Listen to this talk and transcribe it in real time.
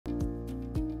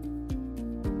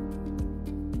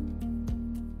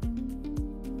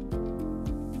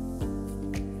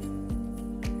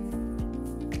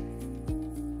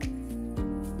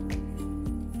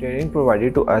Training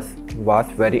provided to us was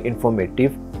very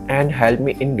informative and helped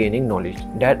me in gaining knowledge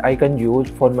that I can use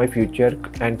for my future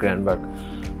and current work.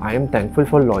 I am thankful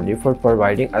for LONGi for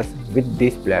providing us with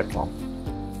this platform.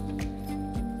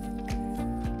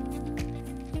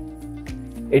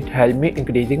 It helped me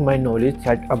increasing my knowledge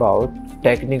set about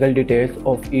technical details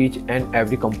of each and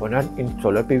every component in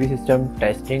solar PV system,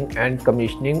 testing and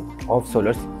commissioning of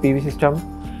solar PV system,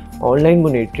 online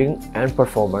monitoring and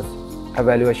performance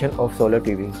evaluation of solar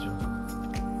PV system.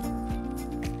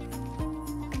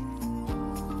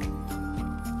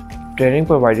 Training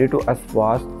provided to us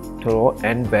was thorough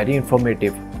and very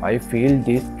informative. I feel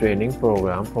this training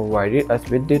program provided us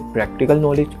with the practical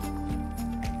knowledge.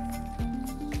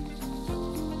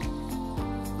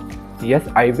 Yes,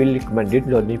 I will recommend it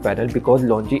LONGi panel because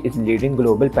LONGi is leading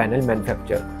global panel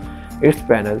manufacturer. Its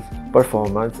panels,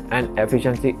 performance and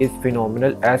efficiency is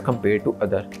phenomenal as compared to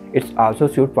others. It also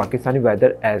suits Pakistani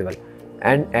weather as well.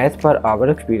 And as per our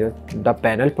experience, the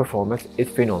panel performance is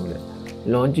phenomenal.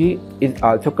 LONGi is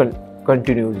also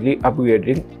continuously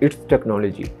upgrading its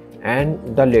technology,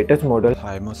 and the latest model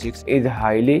HIMO 6 is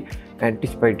highly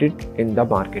anticipated in the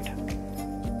market.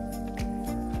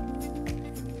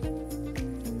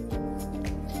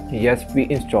 Yes, we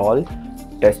installed,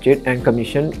 tested and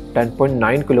commissioned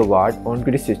 10.9 kW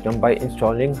on-grid system by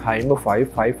installing HIMO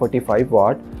 5 545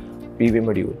 watt PV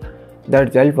module. The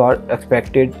result was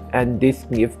expected, and this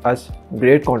gives us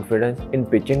great confidence in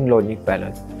pitching LONGi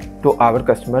panels to our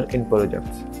customer in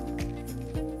projects.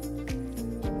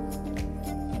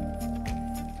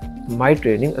 My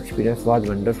training experience was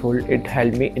wonderful. It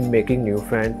helped me in making new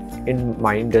friends in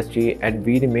my industry, and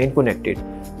we remain connected,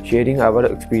 sharing our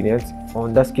experience.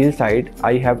 On the skill side,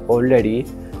 I have already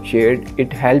shared.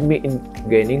 It helped me in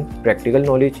gaining practical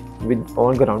knowledge with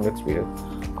on-ground experience.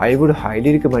 I would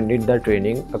highly recommend it. The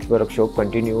training workshop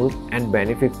continues and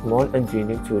benefits small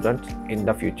engineering students in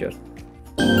the future.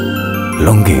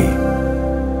 LONGi.